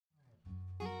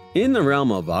In the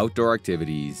realm of outdoor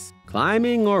activities,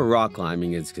 climbing or rock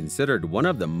climbing is considered one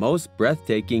of the most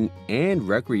breathtaking and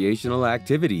recreational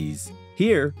activities.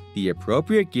 Here, the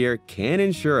appropriate gear can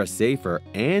ensure a safer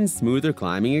and smoother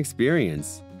climbing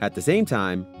experience. At the same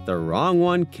time, the wrong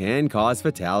one can cause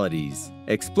fatalities.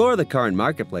 Explore the current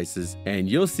marketplaces and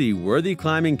you'll see worthy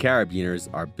climbing carabiners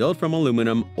are built from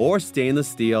aluminum or stainless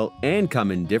steel and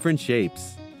come in different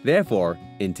shapes. Therefore,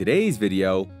 in today's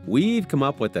video, we've come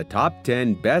up with the top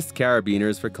 10 best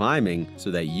carabiners for climbing so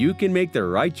that you can make the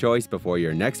right choice before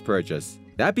your next purchase.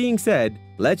 That being said,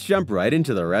 let's jump right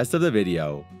into the rest of the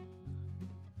video.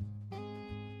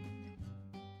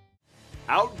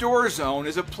 Outdoor Zone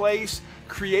is a place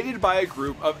created by a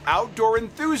group of outdoor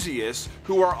enthusiasts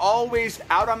who are always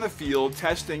out on the field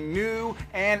testing new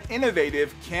and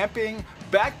innovative camping,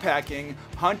 backpacking,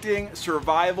 hunting,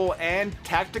 survival, and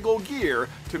tactical gear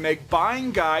to make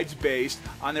buying guides based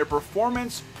on their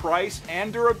performance, price,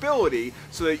 and durability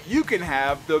so that you can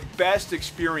have the best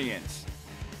experience.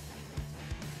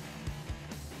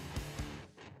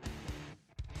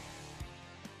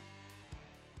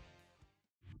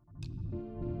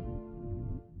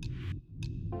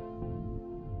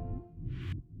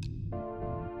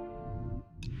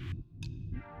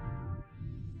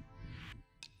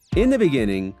 In the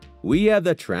beginning, we have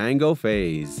the TRANGO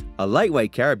Phase, a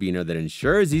lightweight carabiner that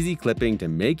ensures easy clipping to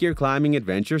make your climbing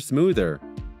adventure smoother.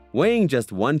 Weighing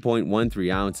just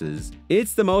 1.13 ounces,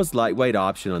 it's the most lightweight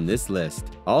option on this list.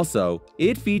 Also,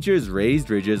 it features raised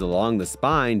ridges along the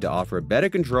spine to offer better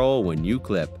control when you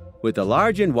clip. With a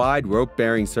large and wide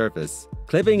rope-bearing surface,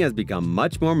 clipping has become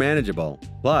much more manageable.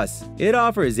 Plus, it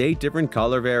offers 8 different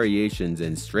color variations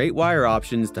and straight wire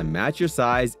options to match your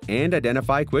size and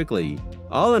identify quickly.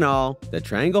 All in all, the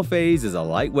TRANGO Phase is a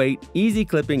lightweight, easy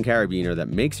clipping carabiner that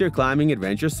makes your climbing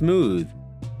adventure smooth.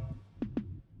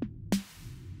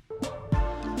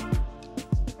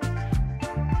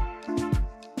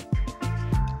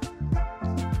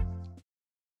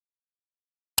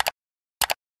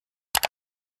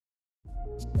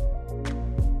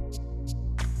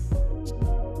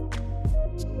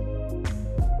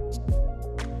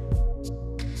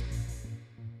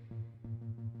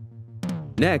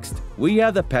 Next, we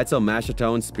have the PETZL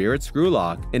Moschettone Spirit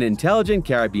Screwlock, an intelligent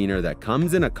carabiner that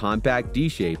comes in a compact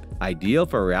D-shape, ideal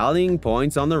for rallying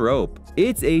points on the rope.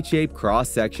 Its H-shaped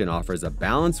cross-section offers a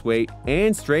balanced weight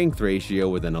and strength ratio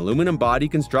with an aluminum body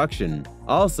construction.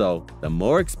 Also, the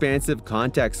more expansive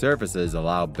contact surfaces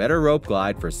allow better rope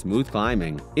glide for smooth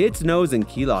climbing. Its nose and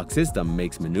key lock system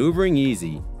makes maneuvering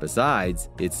easy. Besides,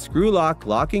 its screw lock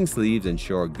locking sleeves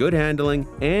ensure good handling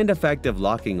and effective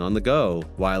locking on the go,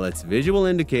 while its visual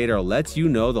indicator lets you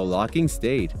know the locking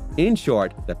state. In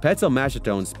short, the PETZL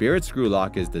Moschettone Spirit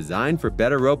Screwlock is designed for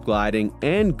better rope gliding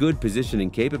and good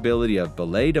positioning capability of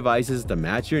belay devices to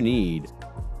match your need.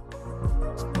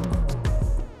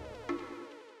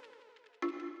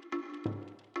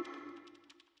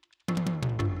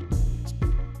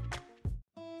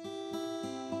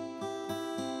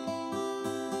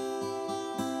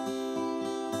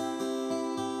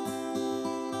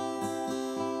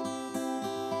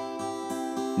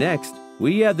 Next,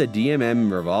 we have the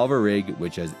DMM Revolver rig,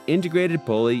 which has integrated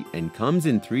pulley and comes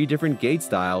in 3 different gate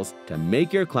styles to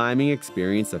make your climbing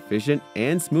experience efficient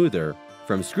and smoother.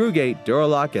 From Screwgate,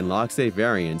 Duralock, and LockSafe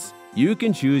variants, you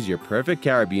can choose your perfect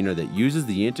carabiner that uses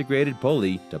the integrated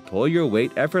pulley to pull your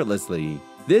weight effortlessly.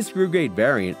 This Screwgate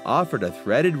variant offered a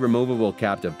threaded removable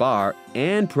captive bar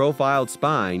and profiled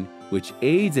spine, which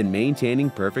aids in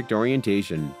maintaining perfect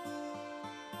orientation.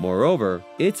 Moreover,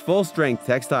 its full-strength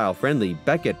textile-friendly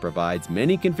becket provides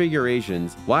many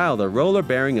configurations, while the roller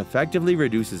bearing effectively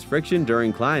reduces friction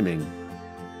during climbing.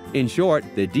 In short,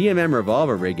 the DMM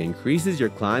Revolver rig increases your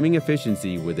climbing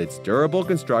efficiency with its durable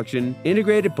construction,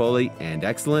 integrated pulley, and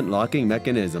excellent locking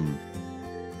mechanism.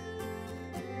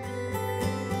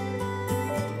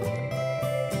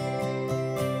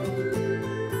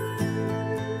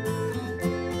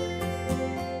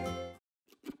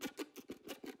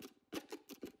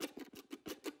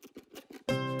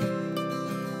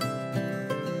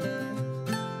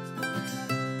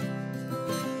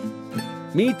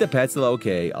 Meet the PETZL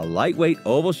OK, a lightweight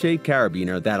oval-shaped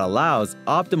carabiner that allows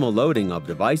optimal loading of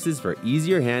devices for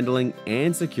easier handling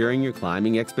and securing your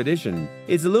climbing expedition.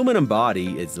 Its aluminum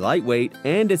body, its lightweight,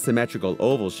 and its symmetrical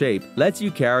oval shape lets you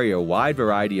carry a wide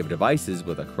variety of devices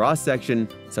with a cross-section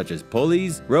such as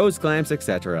pulleys, rose clamps,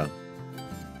 etc.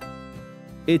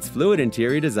 Its fluid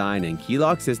interior design and key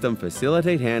lock system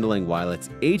facilitate handling, while its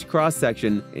H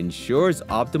cross-section ensures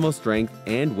optimal strength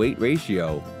and weight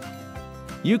ratio.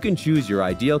 You can choose your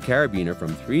ideal carabiner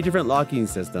from 3 different locking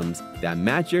systems that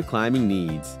match your climbing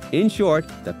needs. In short,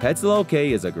 the PETZL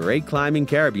OK is a great climbing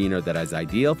carabiner that is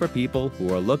ideal for people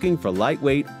who are looking for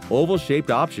lightweight,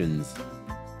 oval-shaped options.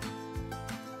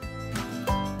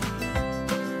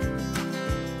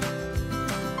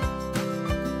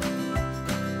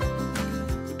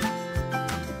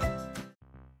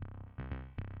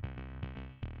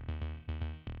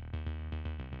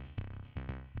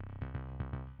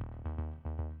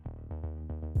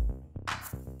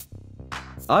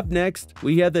 Up next,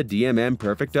 we have the DMM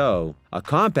PerfectO, a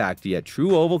compact yet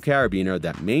true oval carabiner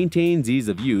that maintains ease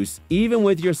of use even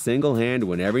with your single hand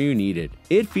whenever you need it.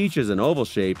 It features an oval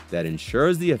shape that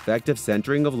ensures the effective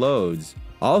centering of loads.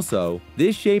 Also,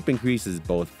 this shape increases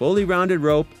both fully rounded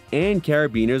rope and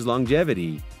carabiner's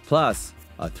longevity. Plus,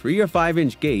 a 3 or 5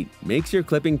 inch gate makes your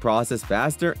clipping process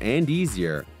faster and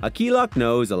easier. A keylock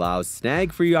nose allows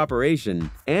snag-free operation,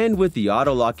 and with the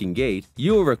auto-locking gate,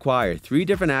 you will require 3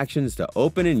 different actions to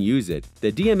open and use it.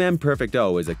 The DMM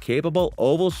PerfectO is a capable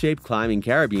oval-shaped climbing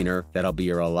carabiner that'll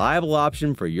be a reliable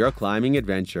option for your climbing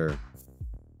adventure.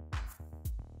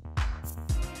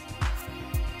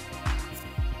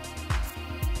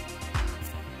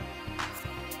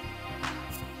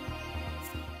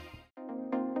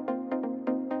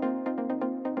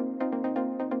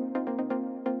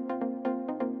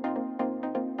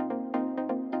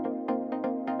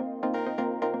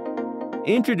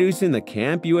 Introducing the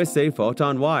Camp USA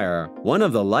Photon Wire, one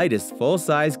of the lightest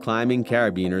full-size climbing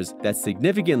carabiners that's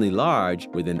significantly large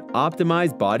with an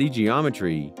optimized body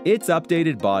geometry. Its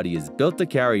updated body is built to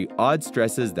carry odd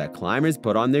stresses that climbers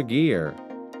put on their gear.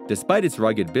 Despite its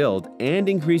rugged build and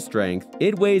increased strength,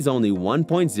 it weighs only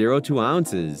 1.02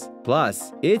 ounces.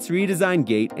 Plus, its redesigned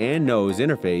gate and nose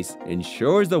interface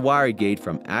ensures the wire gate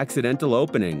from accidental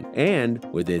opening. And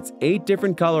with its 8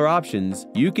 different color options,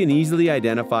 you can easily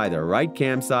identify the right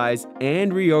cam size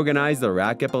and reorganize the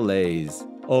rack at belays.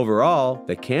 Overall,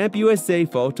 the Camp USA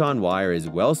Photon Wire is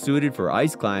well suited for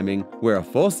ice climbing, where a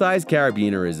full-size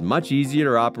carabiner is much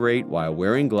easier to operate while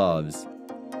wearing gloves.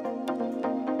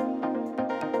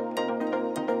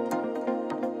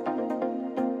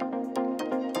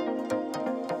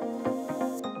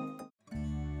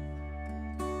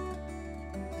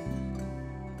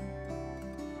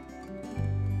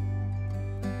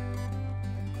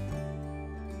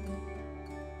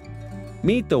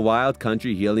 Meet the Wild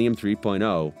Country Helium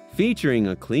 3.0, featuring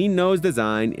a clean nose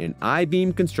design and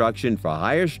I-beam construction for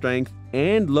higher strength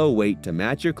and low weight to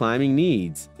match your climbing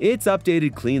needs. Its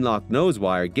updated clean lock nose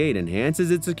wire gate enhances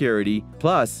its security,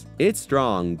 plus it's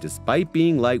strong despite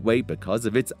being lightweight because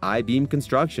of its I-beam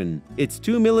construction. Its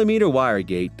 2mm wire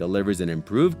gate delivers an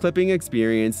improved clipping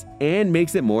experience and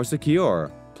makes it more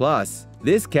secure. Plus,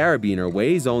 this carabiner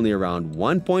weighs only around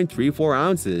 1.34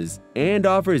 ounces and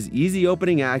offers easy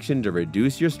opening action to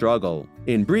reduce your struggle.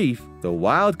 In brief, the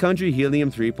Wild Country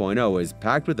Helium 3.0 is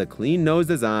packed with a clean nose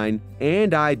design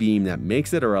and I-beam that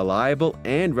makes it a reliable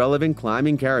and relevant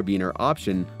climbing carabiner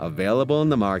option available in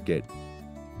the market.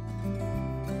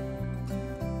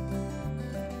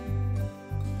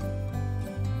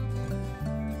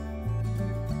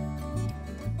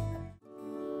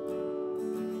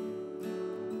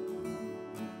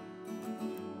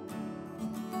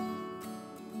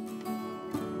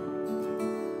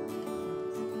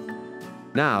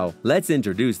 Now, let's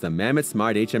introduce the Mammut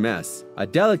Smart HMS, a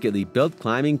delicately built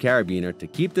climbing carabiner to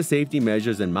keep the safety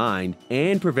measures in mind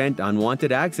and prevent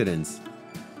unwanted accidents.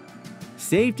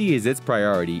 Safety is its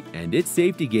priority, and its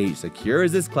safety gate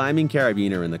secures this climbing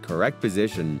carabiner in the correct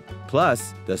position.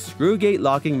 Plus, the Screwgate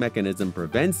locking mechanism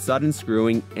prevents sudden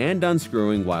screwing and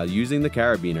unscrewing while using the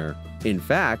carabiner. In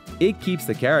fact, it keeps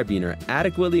the carabiner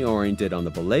adequately oriented on the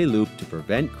belay loop to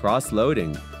prevent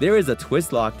cross-loading. There is a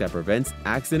twist lock that prevents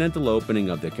accidental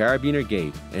opening of the carabiner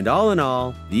gate. And all in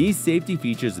all, these safety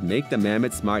features make the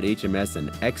Mammut Smart HMS an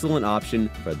excellent option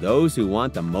for those who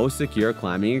want the most secure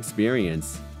climbing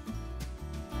experience.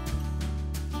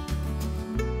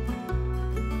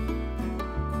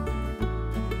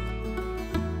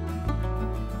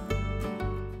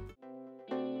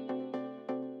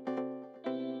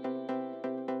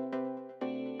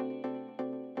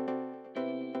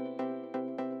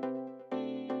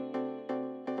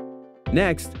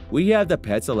 Next, we have the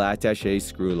PETZL ATTACHE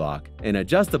screw lock, an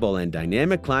adjustable and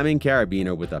dynamic climbing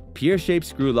carabiner with a pear-shaped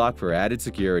screw lock for added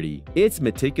security. It's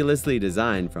meticulously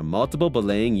designed for multiple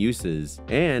belaying uses,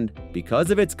 and because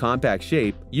of its compact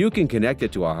shape, you can connect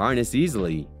it to a harness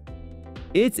easily.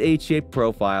 Its H-shaped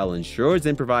profile ensures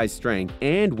improvised strength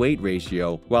and weight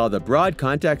ratio, while the broad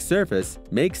contact surface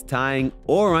makes tying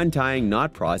or untying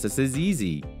knot processes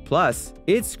easy. Plus,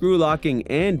 its screw locking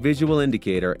and visual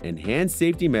indicator enhance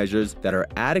safety measures that are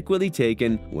adequately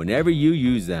taken whenever you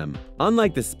use them.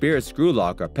 Unlike the Spirit screw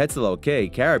lock or PETZL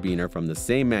carabiner from the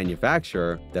same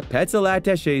manufacturer, the PETZL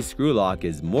ATTACHE screw lock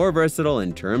is more versatile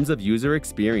in terms of user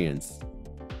experience.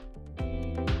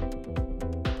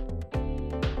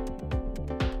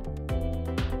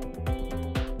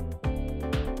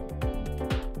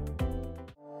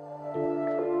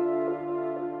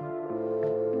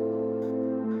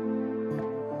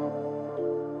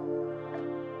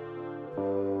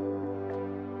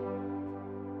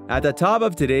 At the top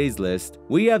of today's list,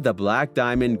 we have the Black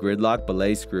Diamond Gridlock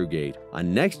Belay Screwgate, a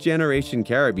next-generation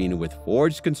carabiner with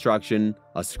forged construction,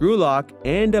 a screw lock,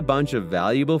 and a bunch of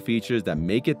valuable features that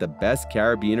make it the best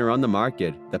carabiner on the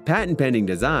market. The patent-pending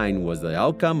design was the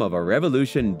outcome of a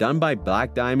revolution done by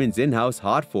Black Diamond's in-house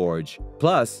hot forge.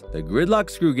 Plus, the Gridlock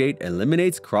Screwgate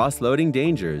eliminates cross-loading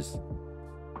dangers.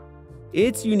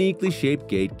 Its uniquely shaped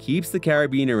gate keeps the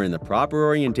carabiner in the proper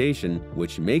orientation,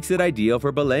 which makes it ideal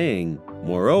for belaying.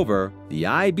 Moreover, the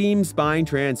I-beam spine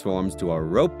transforms to a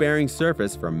rope-bearing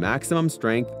surface for maximum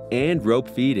strength and rope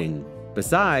feeding.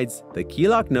 Besides, the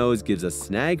keylock nose gives a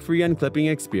snag-free unclipping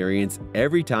experience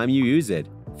every time you use it.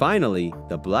 Finally,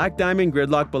 the Black Diamond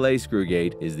Gridlock Belay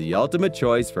Screwgate is the ultimate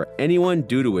choice for anyone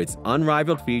due to its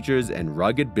unrivaled features and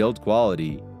rugged build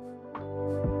quality.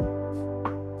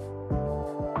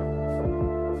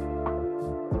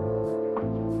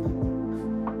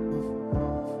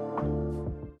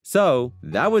 So,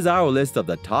 that was our list of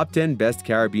the top 10 best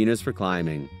carabiners for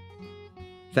climbing.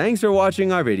 Thanks for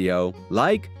watching our video.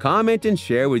 Like, comment, and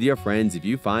share with your friends if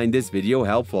you find this video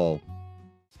helpful.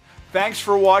 Thanks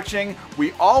for watching.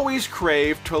 We always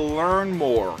crave to learn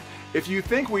more. If you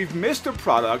think we've missed a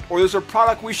product or there's a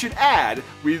product we should add,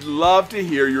 we'd love to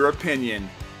hear your opinion.